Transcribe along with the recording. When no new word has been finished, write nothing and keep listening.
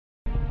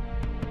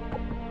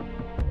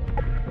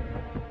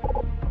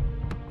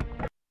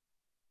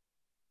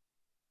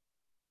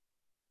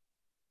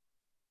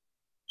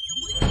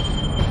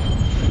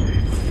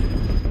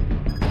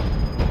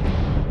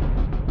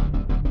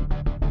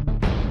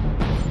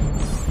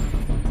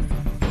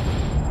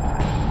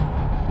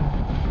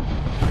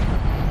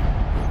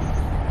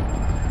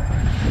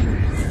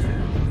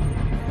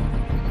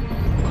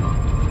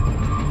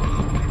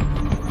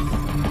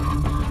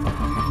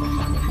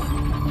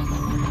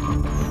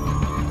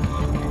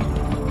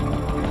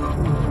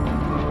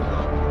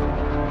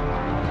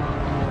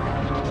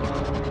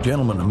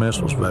Gentlemen, the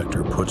missiles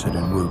vector puts it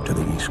en route to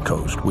the East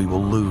Coast. We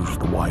will lose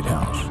the White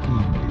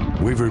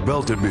House. We've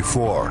rebuilt it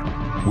before.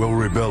 We'll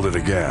rebuild it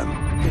again.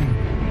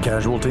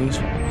 Casualties?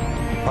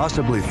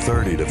 Possibly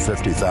 30 to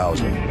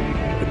 50,000.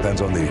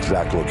 Depends on the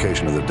exact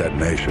location of the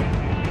detonation.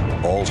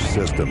 All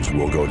systems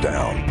will go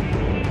down.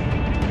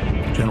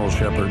 General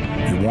Shepard,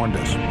 you warned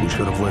us. We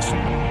should have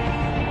listened.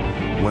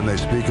 When they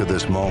speak of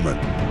this moment,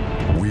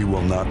 we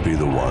will not be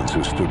the ones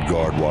who stood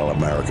guard while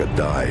America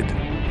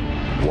died.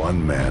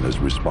 One man is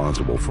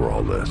responsible for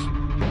all this.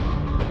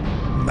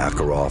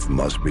 Makarov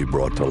must be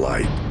brought to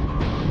light.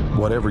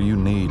 Whatever you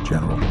need,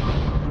 General.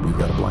 We've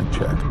got a blank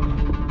check.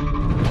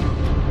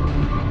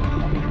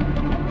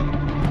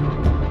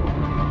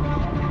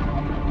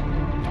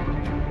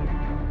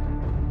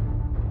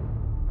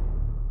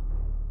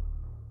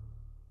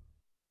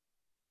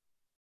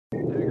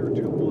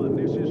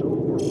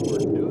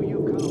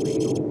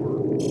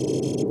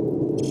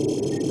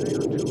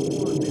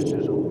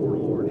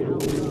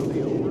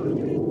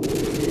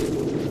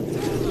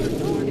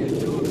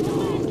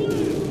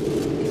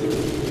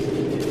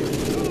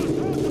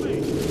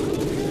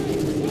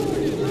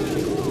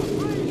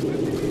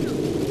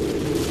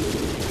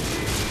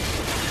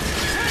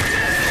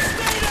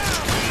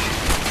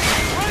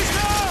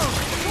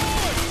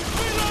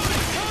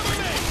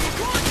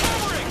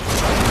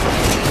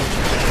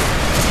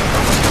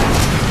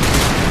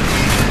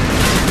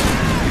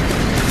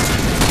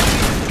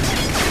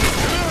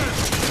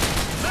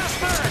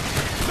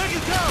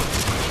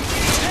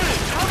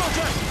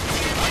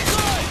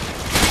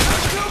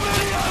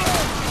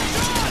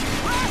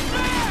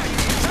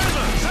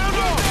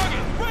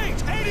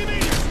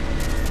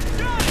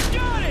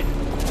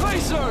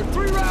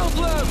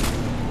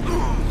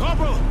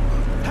 Corporal,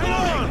 hang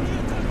on!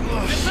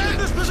 Defend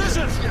this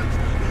position!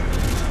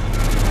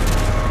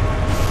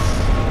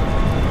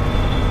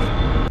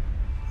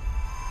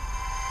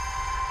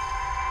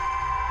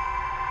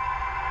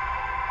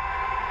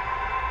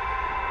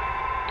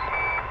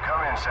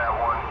 Come in,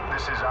 Sat-1.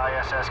 This is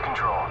ISS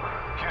Control.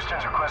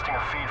 Houston's requesting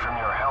a feed from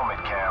your helmet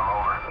cam,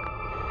 over.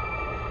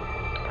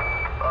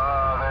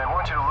 They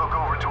want you to look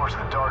over towards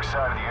the dark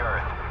side of the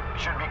Earth.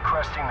 Should be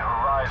cresting the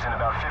horizon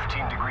about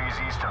 15 degrees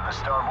east of the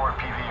starboard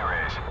PV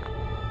arrays.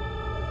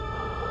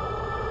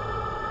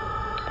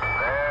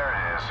 There it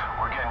is.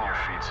 We're getting your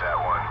feed,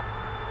 Sat-1.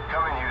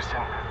 Come in,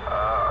 Houston.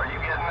 Are you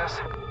getting this?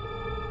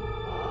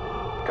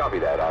 Copy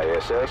that,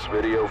 ISS.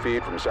 Video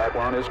feed from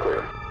Sat-1 is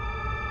clear.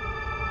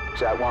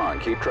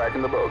 Sat-1, keep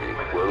tracking the bogey.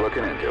 We're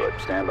looking into it.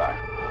 Stand by.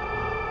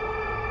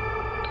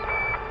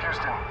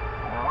 Houston,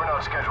 we're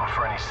not scheduled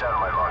for any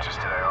satellite launches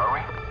today, are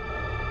we?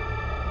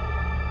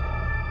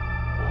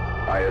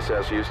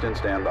 ISS Houston,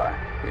 stand by.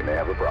 You may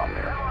have a problem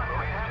here.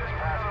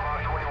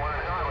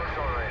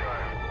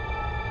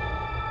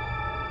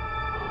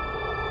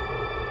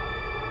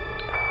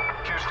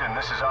 Houston,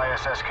 this is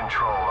ISS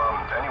Control.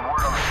 Any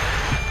word on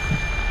the...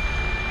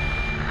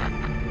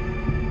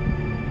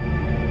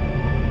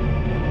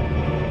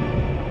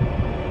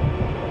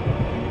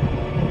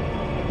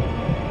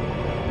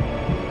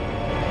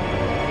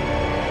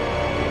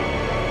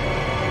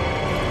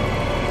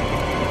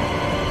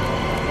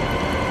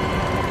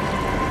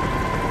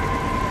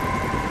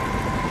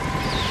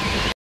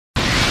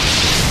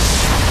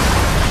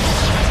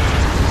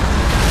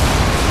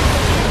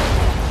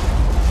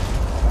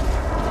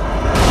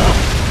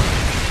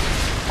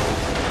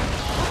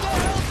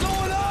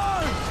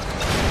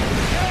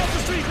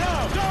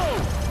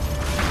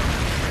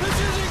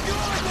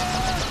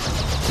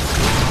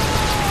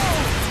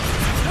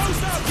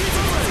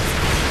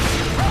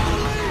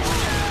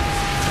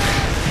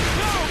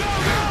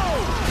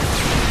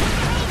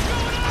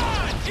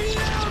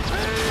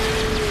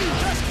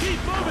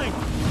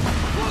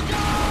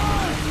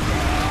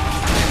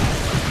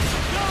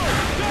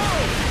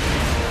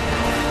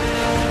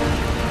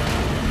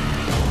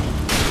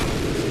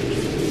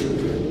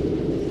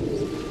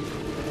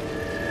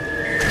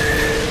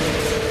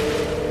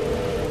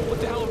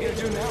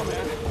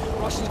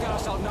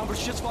 outnumbered.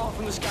 Shit's falling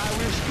from the sky.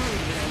 We're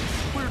screwed, man.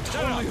 We're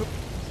totally...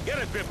 Get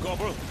it, Pip,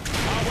 Corporal.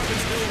 Our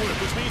weapons still work,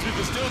 which means we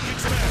can still kick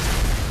some ass.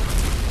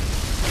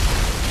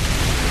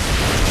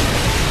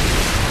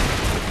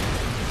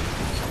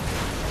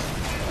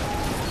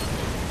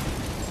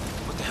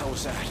 What the hell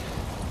was that?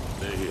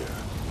 They're here.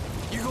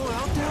 You're going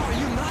out there? Are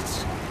you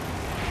nuts?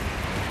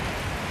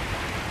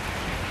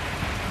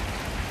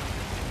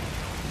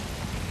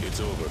 It's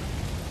over.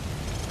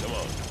 Come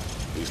on.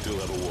 We still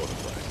have a war to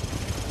fight.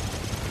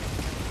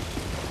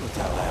 What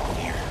the hell happened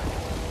here?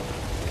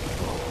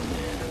 Oh,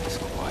 man, it's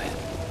quiet.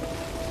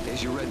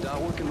 Is your red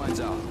dot working? Mine's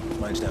out.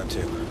 Mine's down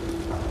too.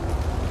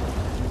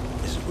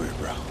 This is weird,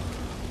 bro.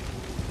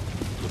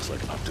 Looks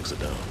like optics are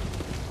down.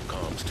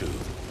 Comms, too.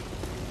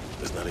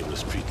 There's not even a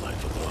street light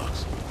for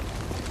blocks.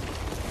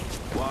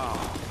 Wow.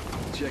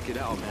 Check it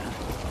out, man.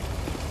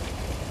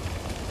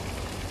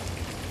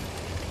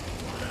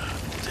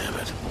 Damn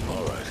it.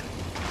 All right.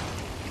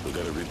 We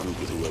gotta regroup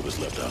with whoever's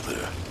left out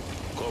there.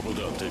 Corporal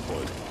Dunn, take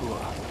point.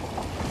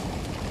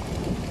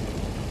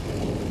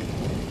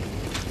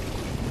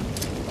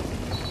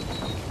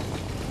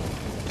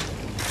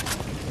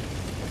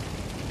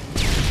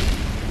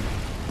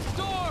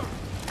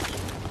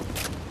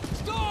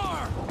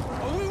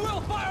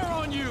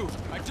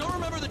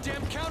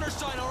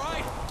 countersign, all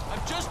right?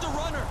 I'm just a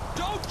runner.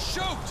 Don't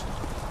shoot!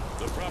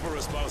 The proper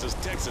response is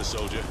Texas,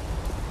 soldier.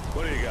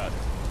 What do you got?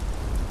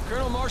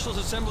 Colonel Marshall's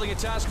assembling a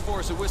task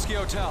force at Whiskey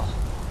Hotel.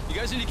 You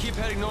guys need to keep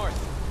heading north.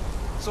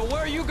 So where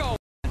are you going?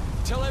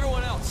 Tell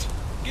everyone else.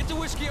 Get to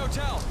Whiskey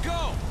Hotel.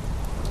 Go!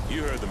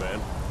 You heard the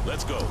man.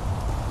 Let's go.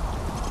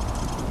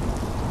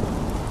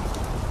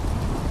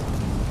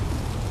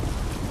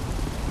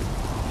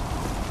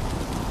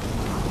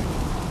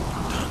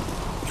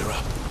 You're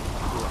up.